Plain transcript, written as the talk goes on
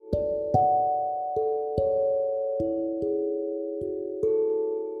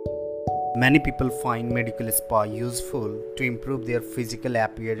Many people find medical spa useful to improve their physical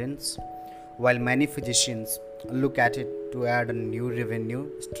appearance, while many physicians look at it to add a new revenue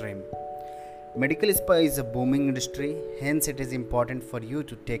stream. Medical spa is a booming industry, hence, it is important for you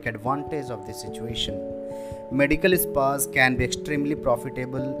to take advantage of this situation. Medical spas can be extremely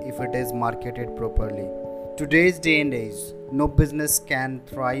profitable if it is marketed properly. Today's day and age, no business can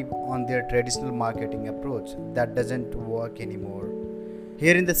thrive on their traditional marketing approach. That doesn't work anymore.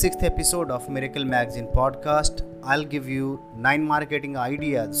 Here in the 6th episode of Miracle Magazine podcast, I'll give you 9 marketing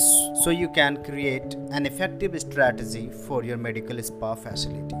ideas so you can create an effective strategy for your medical spa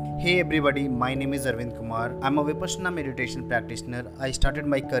facility. Hey everybody, my name is Arvind Kumar. I'm a Vipassana meditation practitioner. I started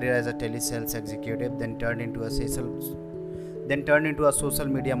my career as a telesales executive, then turned into a social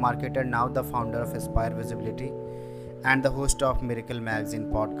media marketer, now the founder of Aspire Visibility and the host of Miracle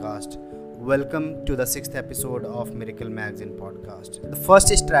Magazine podcast. Welcome to the 6th episode of Miracle Magazine podcast. The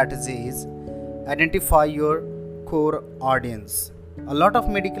first strategy is identify your core audience. A lot of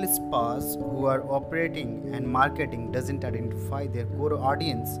medical spas who are operating and marketing doesn't identify their core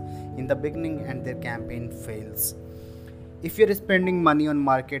audience in the beginning and their campaign fails. If you're spending money on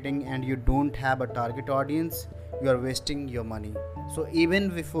marketing and you don't have a target audience, you are wasting your money. So even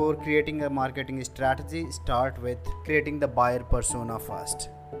before creating a marketing strategy, start with creating the buyer persona first.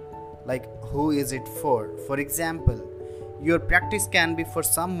 Like, who is it for? For example, your practice can be for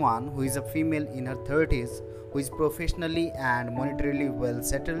someone who is a female in her 30s who is professionally and monetarily well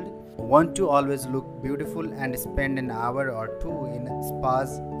settled, want to always look beautiful and spend an hour or two in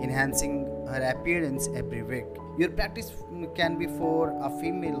spas enhancing her appearance every week. Your practice can be for a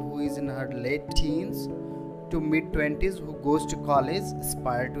female who is in her late teens to mid 20s who goes to college,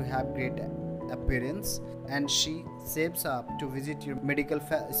 aspire to have great appearance, and she saves up to visit your medical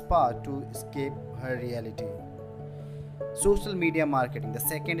spa to escape her reality. Social media marketing. The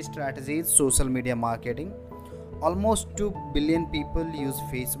second strategy is social media marketing. Almost 2 billion people use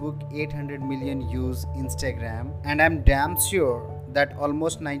Facebook, 800 million use Instagram, and I'm damn sure that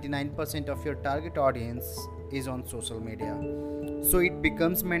almost 99% of your target audience is on social media. So it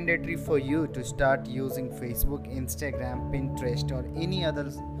becomes mandatory for you to start using Facebook, Instagram, Pinterest, or any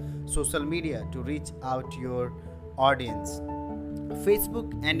other social media to reach out your audience.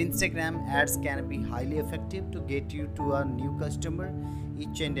 Facebook and Instagram ads can be highly effective to get you to a new customer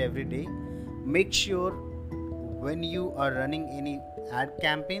each and every day. Make sure when you are running any ad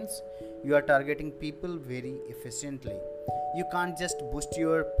campaigns, you are targeting people very efficiently. You can't just boost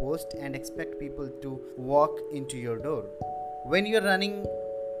your post and expect people to walk into your door. When you are running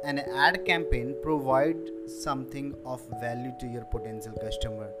an ad campaign, provide something of value to your potential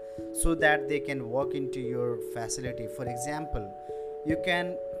customer so that they can walk into your facility. For example, you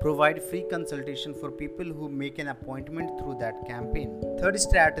can provide free consultation for people who make an appointment through that campaign. Third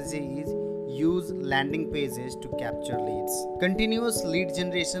strategy is use landing pages to capture leads. Continuous lead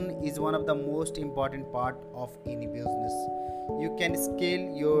generation is one of the most important part of any business. You can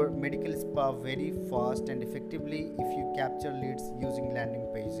scale your medical spa very fast and effectively if you capture leads using landing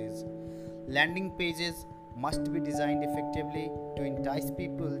pages. Landing pages must be designed effectively to entice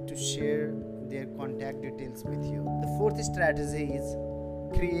people to share their contact details with you. The fourth strategy is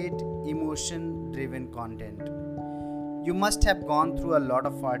create emotion-driven content. You must have gone through a lot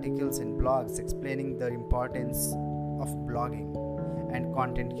of articles and blogs explaining the importance of blogging and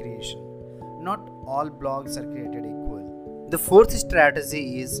content creation. Not all blogs are created equal. The fourth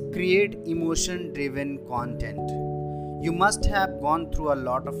strategy is create emotion-driven content. You must have gone through a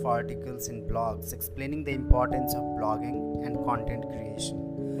lot of articles and blogs explaining the importance of blogging and content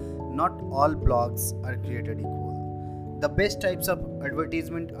creation. Not all blogs are created equal. The best types of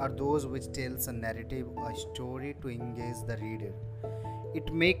advertisement are those which tells a narrative, a story to engage the reader.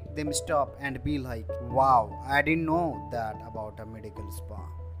 It makes them stop and be like, wow, I didn't know that about a medical spa.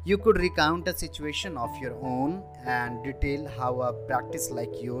 You could recount a situation of your own and detail how a practice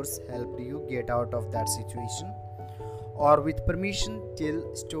like yours helped you get out of that situation. Or with permission,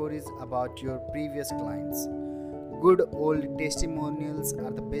 tell stories about your previous clients. Good old testimonials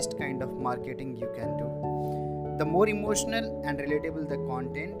are the best kind of marketing you can do. The more emotional and relatable the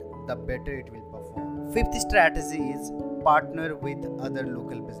content, the better it will perform. Fifth strategy is partner with other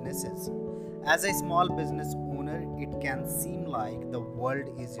local businesses. As a small business owner, it can seem like the world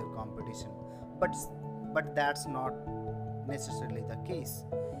is your competition, but that's not necessarily the case.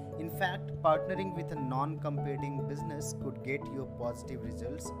 In fact, partnering with a non-competing business could get you positive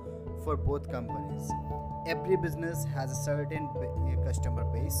results for both companies. Every business has a certain customer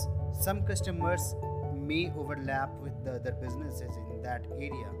base. Some customers may overlap with the other businesses in that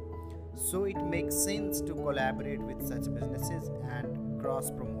area. So it makes sense to collaborate with such businesses and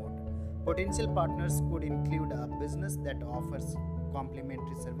cross promote. Potential partners could include a business that offers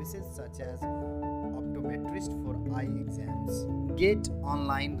complementary services such as optometrist for eye exams. Get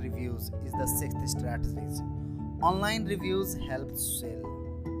online reviews is the sixth strategy. Online reviews help sell.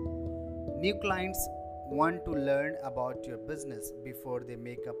 New clients want to learn about your business before they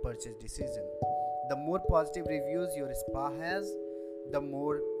make a purchase decision. The more positive reviews your spa has, the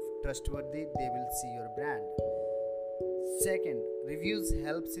more trustworthy they will see your brand. Second, reviews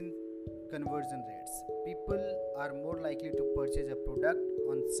helps in conversion rates. People are more likely to purchase a product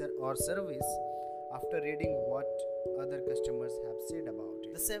or service after reading what other customers have said about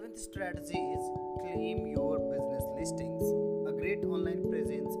it. The seventh strategy is claim your business listings. A great online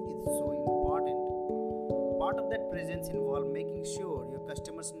presence is so important. Part of that presence involves making sure your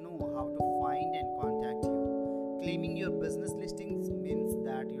customers know how to find and contact you. Claiming your business listings means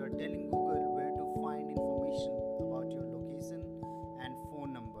that you are telling Google where to find information about your location and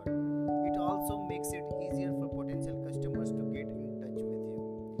phone number. It also makes it easier for potential customers to get in touch with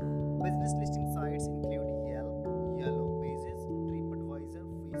you. Business listing sites include Yelp, Yellow Pages, TripAdvisor,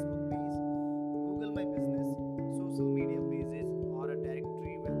 Facebook page, Google My Business, social media pages, or a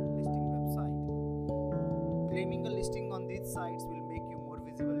directory listing website. Claiming a listing on these sites will make you more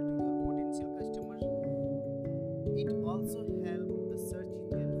visible to your potential customers. It also helps the search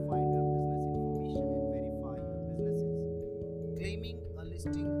engine find your business information and verify your businesses. Claiming a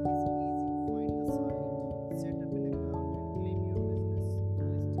listing is easy. Find the site, set up an account, and claim your business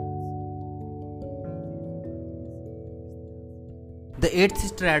listings. The eighth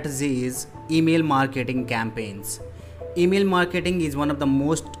strategy is email marketing campaigns. Email marketing is one of the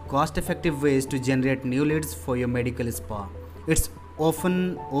most cost-effective ways to generate new leads for your medical spa. It's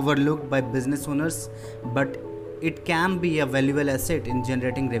often overlooked by business owners, but it can be a valuable asset in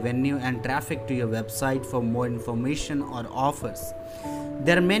generating revenue and traffic to your website for more information or offers.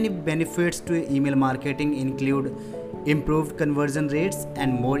 There are many benefits to email marketing include improved conversion rates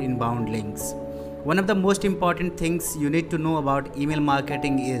and more inbound links. One of the most important things you need to know about email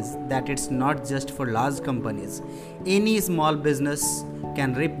marketing is that it's not just for large companies. Any small business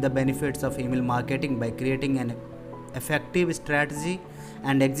can reap the benefits of email marketing by creating an effective strategy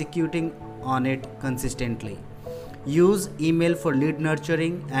and executing on it consistently. Use email for lead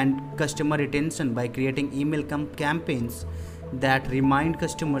nurturing and customer retention by creating email campaigns that remind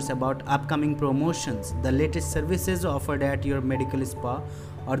customers about upcoming promotions, the latest services offered at your medical spa,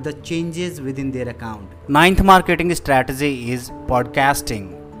 or the changes within their account. Ninth marketing strategy is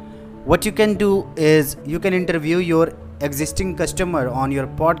podcasting. What you can do is you can interview your existing customer on your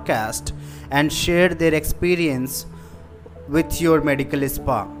podcast and share their experience with your medical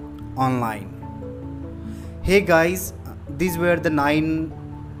spa online. Hey guys, these were the 9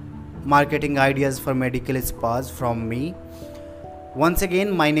 marketing ideas for medical spas from me. Once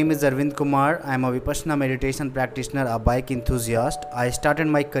again, my name is Arvind Kumar. I am a Vipassana meditation practitioner, a bike enthusiast. I started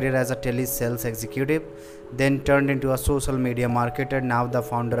my career as a telesales executive, then turned into a social media marketer, now the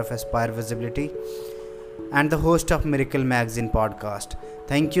founder of Aspire Visibility and the host of Miracle Magazine podcast.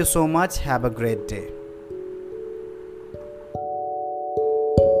 Thank you so much. Have a great day.